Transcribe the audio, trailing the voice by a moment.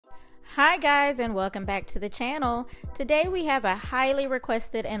Hi guys, and welcome back to the channel. Today we have a highly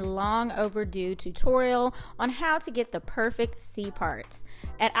requested and long overdue tutorial on how to get the perfect C parts.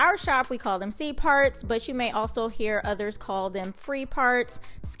 At our shop we call them C parts, but you may also hear others call them free parts,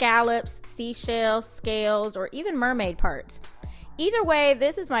 scallops, seashells, scales, or even mermaid parts. Either way,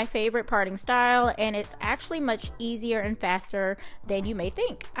 this is my favorite parting style, and it's actually much easier and faster than you may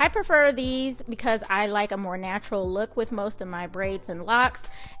think. I prefer these because I like a more natural look with most of my braids and locks,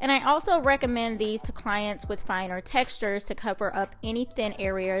 and I also recommend these to clients with finer textures to cover up any thin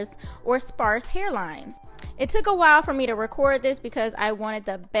areas or sparse hairlines. It took a while for me to record this because I wanted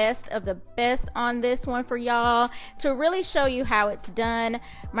the best of the best on this one for y'all to really show you how it's done.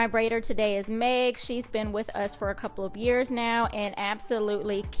 My braider today is Meg. She's been with us for a couple of years now and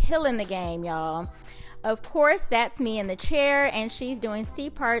absolutely killing the game, y'all. Of course, that's me in the chair, and she's doing C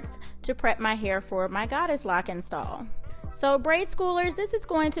parts to prep my hair for my goddess lock install. So braid schoolers, this is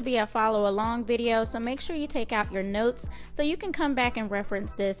going to be a follow along video, so make sure you take out your notes so you can come back and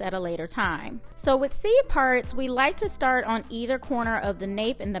reference this at a later time. So with C parts, we like to start on either corner of the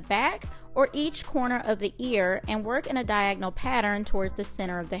nape in the back or each corner of the ear and work in a diagonal pattern towards the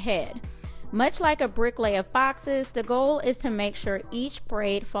center of the head. Much like a bricklay of boxes, the goal is to make sure each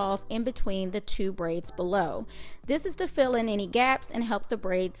braid falls in between the two braids below. This is to fill in any gaps and help the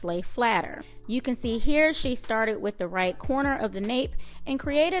braids lay flatter. You can see here she started with the right corner of the nape and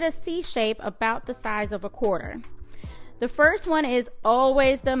created a C shape about the size of a quarter. The first one is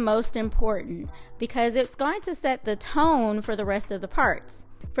always the most important because it's going to set the tone for the rest of the parts.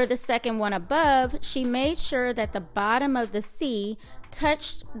 For the second one above, she made sure that the bottom of the C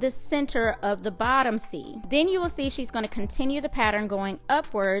touched the center of the bottom C. Then you will see she's going to continue the pattern going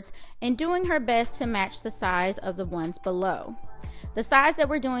upwards and doing her best to match the size of the ones below. The size that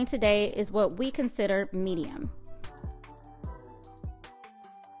we're doing today is what we consider medium.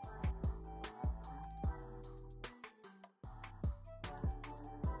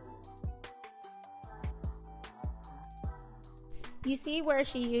 You see where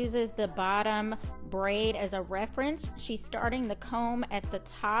she uses the bottom braid as a reference. She's starting the comb at the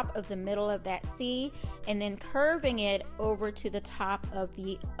top of the middle of that C and then curving it over to the top of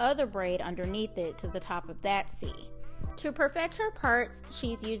the other braid underneath it to the top of that C. To perfect her parts,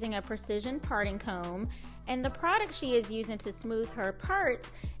 she's using a precision parting comb, and the product she is using to smooth her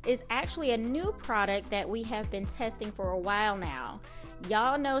parts is actually a new product that we have been testing for a while now.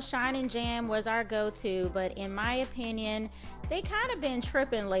 Y'all know Shine and Jam was our go-to, but in my opinion, they kind of been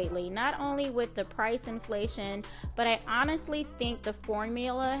tripping lately, not only with the price inflation, but I honestly think the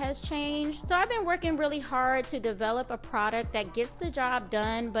formula has changed. So I've been working really hard to develop a product that gets the job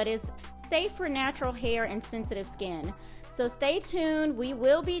done, but is safe for natural hair and sensitive skin. So stay tuned. We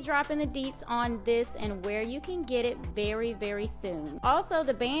will be dropping the deets on this and where you can get it very, very soon. Also,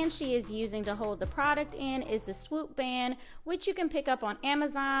 the band she is using to hold the product in is the swoop band, which you can pick up on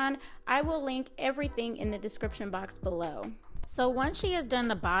Amazon. I will link everything in the description box below. So once she has done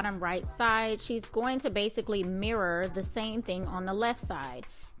the bottom right side, she's going to basically mirror the same thing on the left side,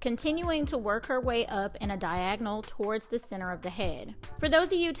 continuing to work her way up in a diagonal towards the center of the head. For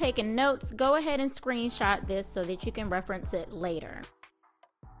those of you taking notes, go ahead and screenshot this so that you can reference it later.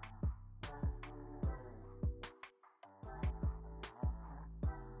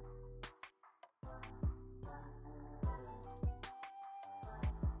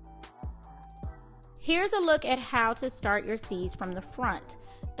 Here's a look at how to start your C's from the front.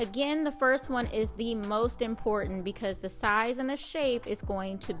 Again, the first one is the most important because the size and the shape is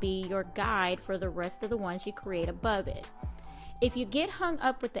going to be your guide for the rest of the ones you create above it. If you get hung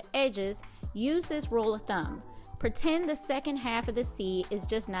up with the edges, use this rule of thumb. Pretend the second half of the C is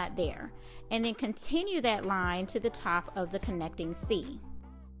just not there, and then continue that line to the top of the connecting C.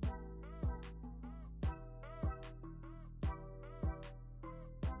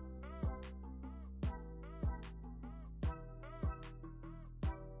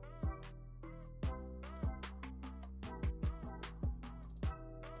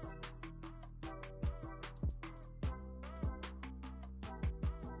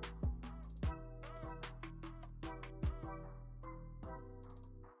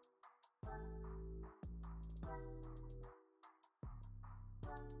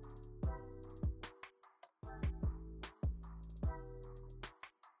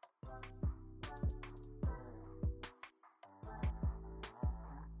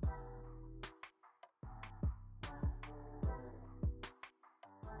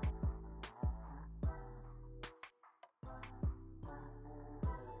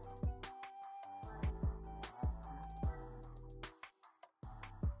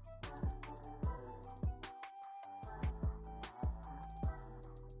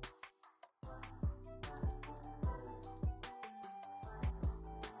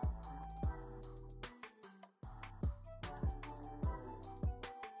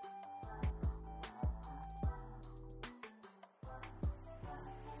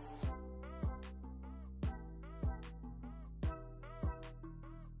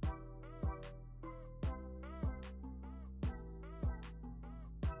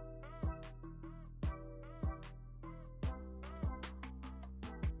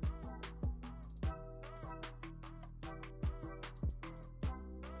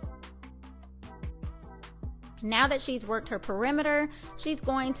 Now that she's worked her perimeter, she's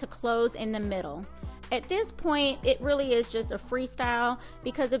going to close in the middle. At this point, it really is just a freestyle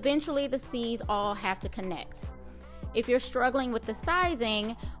because eventually the C's all have to connect. If you're struggling with the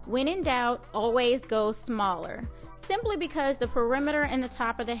sizing, when in doubt, always go smaller. Simply because the perimeter and the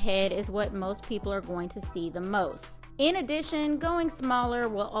top of the head is what most people are going to see the most. In addition, going smaller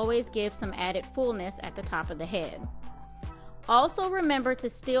will always give some added fullness at the top of the head. Also remember to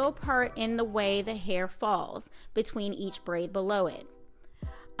still part in the way the hair falls between each braid below it.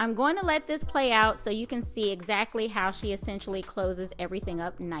 I'm going to let this play out so you can see exactly how she essentially closes everything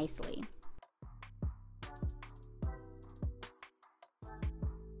up nicely.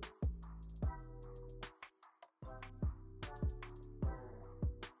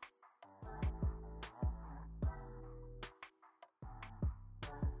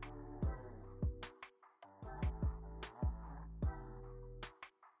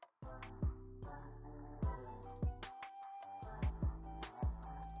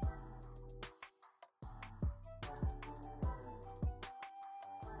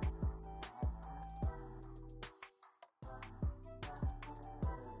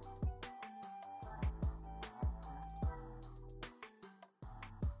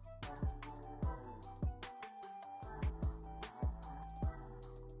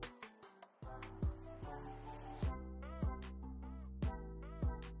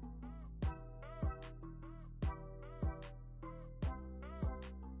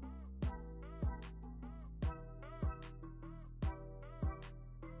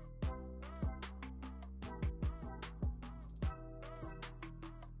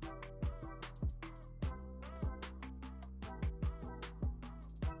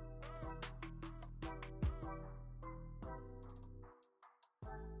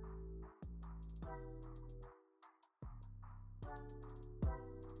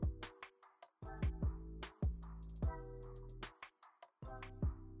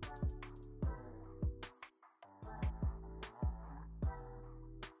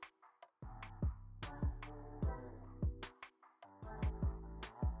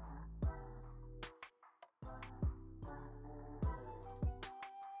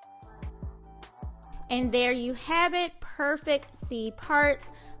 And there you have it, perfect C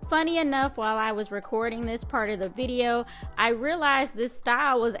parts. Funny enough, while I was recording this part of the video, I realized this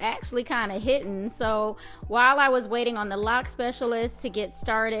style was actually kind of hidden. So while I was waiting on the lock specialist to get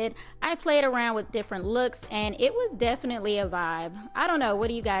started, I played around with different looks and it was definitely a vibe. I don't know, what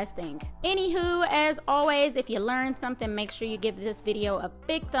do you guys think? Anywho, as always, if you learned something, make sure you give this video a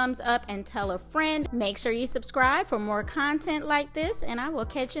big thumbs up and tell a friend. Make sure you subscribe for more content like this, and I will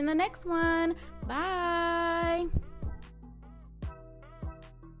catch you in the next one. Bye.